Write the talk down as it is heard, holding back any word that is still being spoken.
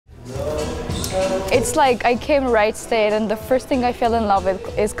It's like I came to Wright State and the first thing I fell in love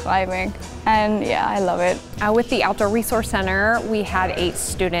with is climbing. And yeah, I love it. With the Outdoor Resource Center, we had 8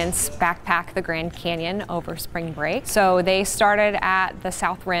 students backpack the Grand Canyon over spring break. So they started at the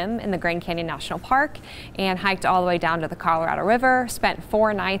South Rim in the Grand Canyon National Park and hiked all the way down to the Colorado River, spent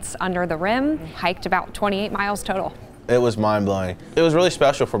 4 nights under the rim, hiked about 28 miles total. It was mind-blowing. It was really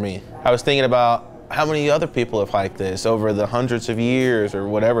special for me. I was thinking about how many other people have hiked this over the hundreds of years or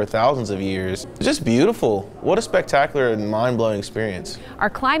whatever, thousands of years. It's just beautiful. What a spectacular and mind-blowing experience. Our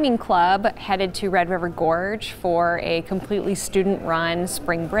climbing club headed to Red River Gorge for a completely student-run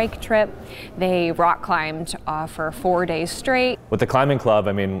spring break trip. They rock climbed for 4 days straight. With the climbing club,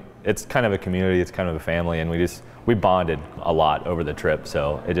 I mean, it's kind of a community, it's kind of a family, and we bonded a lot over the trip,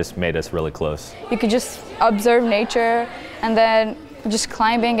 so it just made us really close. You could just observe nature, and then just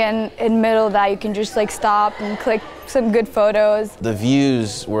climbing, and in the middle of that you can just like stop and click some good photos. The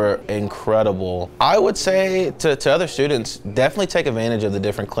views were incredible. I would say to other students, definitely take advantage of the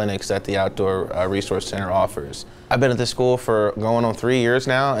different clinics that the Outdoor Resource Center offers. I've been at this school for going on 3 years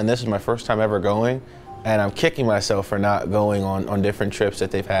now, and this is my first time ever going. And I'm kicking myself for not going on different trips that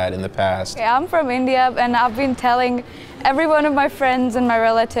they've had in the past. Yeah, I'm from India, and I've been telling every one of my friends and my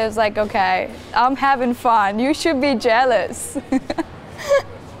relatives, like, okay, I'm having fun. You should be jealous.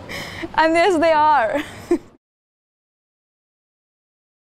 And yes, they are.